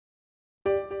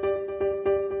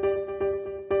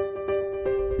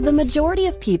The majority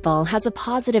of people has a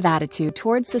positive attitude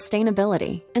towards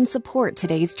sustainability and support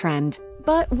today's trend.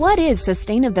 But what is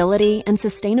sustainability and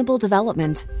sustainable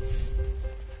development?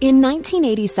 In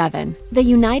 1987, the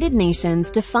United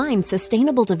Nations defined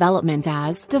sustainable development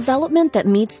as development that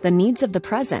meets the needs of the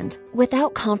present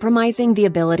without compromising the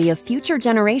ability of future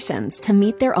generations to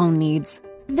meet their own needs.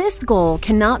 This goal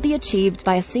cannot be achieved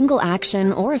by a single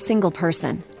action or a single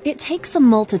person. It takes a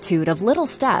multitude of little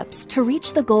steps to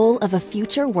reach the goal of a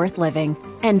future worth living,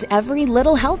 and every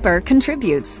little helper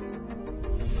contributes.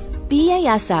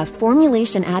 BASF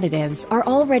formulation additives are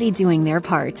already doing their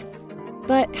part.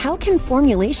 But how can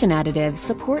formulation additives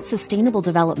support sustainable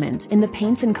development in the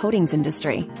paints and coatings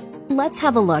industry? Let's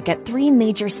have a look at 3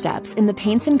 major steps in the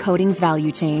paints and coatings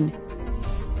value chain.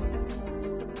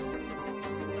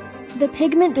 The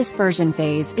pigment dispersion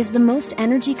phase is the most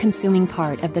energy-consuming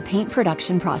part of the paint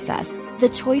production process. The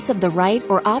choice of the right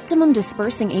or optimum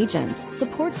dispersing agents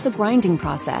supports the grinding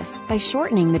process by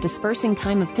shortening the dispersing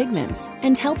time of pigments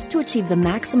and helps to achieve the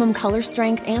maximum color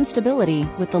strength and stability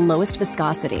with the lowest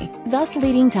viscosity, thus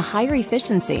leading to higher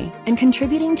efficiency and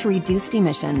contributing to reduced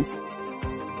emissions.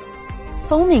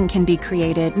 Foaming can be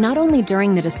created not only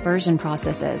during the dispersion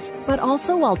processes, but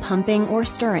also while pumping or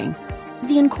stirring.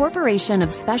 The incorporation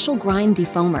of special grind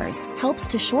defoamers helps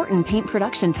to shorten paint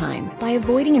production time by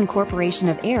avoiding incorporation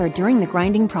of air during the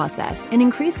grinding process and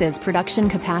increases production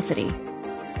capacity.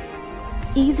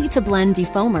 Easy-to-blend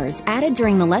defoamers added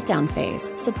during the letdown phase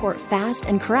support fast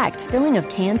and correct filling of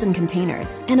cans and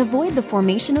containers and avoid the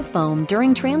formation of foam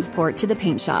during transport to the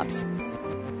paint shops.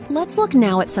 Let's look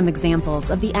now at some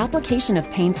examples of the application of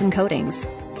paints and coatings.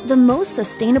 The most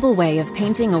sustainable way of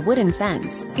painting a wooden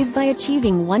fence is by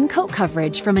achieving one coat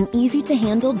coverage from an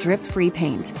easy-to-handle drip-free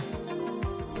paint.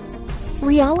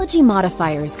 Rheology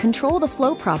modifiers control the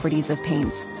flow properties of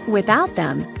paints. Without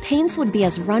them, paints would be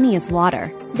as runny as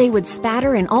water. They would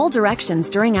spatter in all directions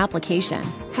during application,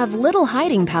 have little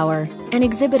hiding power, and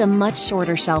exhibit a much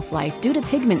shorter shelf life due to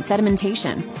pigment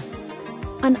sedimentation.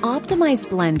 An optimized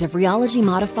blend of rheology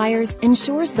modifiers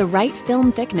ensures the right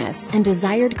film thickness and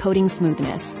desired coating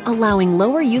smoothness, allowing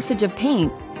lower usage of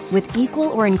paint with equal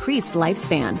or increased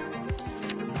lifespan.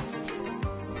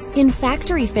 In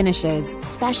factory finishes,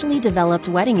 specially developed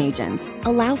wetting agents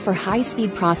allow for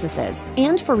high-speed processes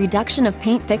and for reduction of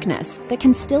paint thickness that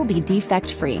can still be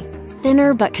defect-free.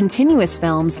 Thinner but continuous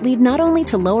films lead not only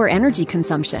to lower energy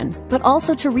consumption, but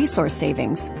also to resource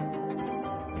savings.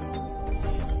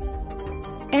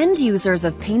 End users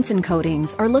of paints and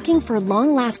coatings are looking for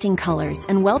long-lasting colors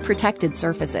and well-protected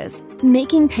surfaces.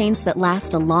 Making paints that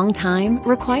last a long time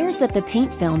requires that the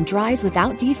paint film dries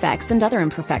without defects and other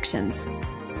imperfections.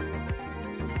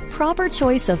 Proper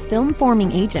choice of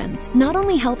film-forming agents not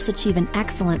only helps achieve an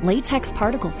excellent latex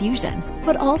particle fusion,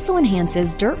 but also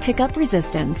enhances dirt pickup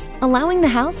resistance, allowing the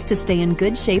house to stay in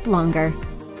good shape longer.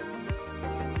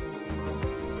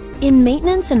 In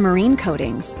maintenance and marine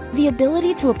coatings, the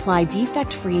ability to apply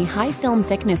defect-free high film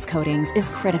thickness coatings is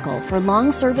critical for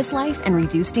long service life and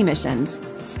reduced emissions.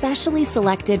 Specially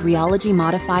selected rheology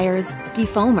modifiers,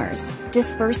 defoamers,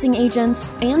 dispersing agents,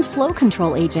 and flow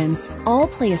control agents all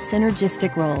play a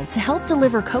synergistic role to help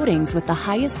deliver coatings with the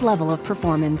highest level of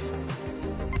performance.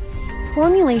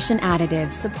 Formulation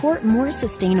additives support more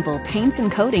sustainable paints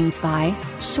and coatings by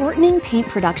shortening paint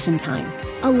production time,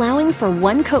 allowing for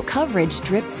one-coat coverage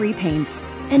drip-free paints,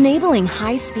 enabling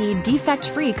high-speed,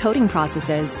 defect-free coating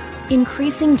processes,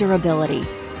 increasing durability,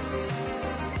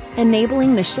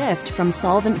 enabling the shift from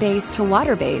solvent-based to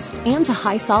water-based and to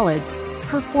high solids,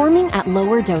 performing at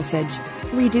lower dosage,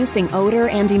 reducing odor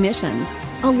and emissions,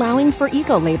 allowing for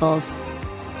eco-labels.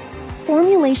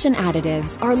 Formulation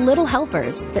additives are little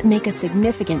helpers that make a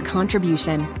significant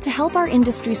contribution to help our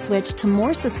industry switch to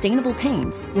more sustainable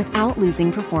paints without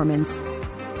losing performance.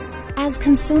 As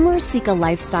consumers seek a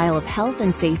lifestyle of health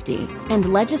and safety,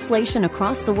 and legislation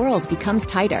across the world becomes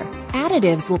tighter,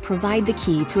 additives will provide the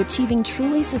key to achieving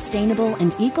truly sustainable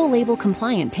and eco-label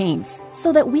compliant paints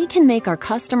so that we can make our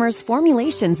customers'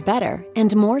 formulations better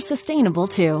and more sustainable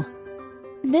too.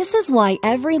 This is why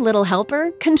every little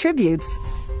helper contributes.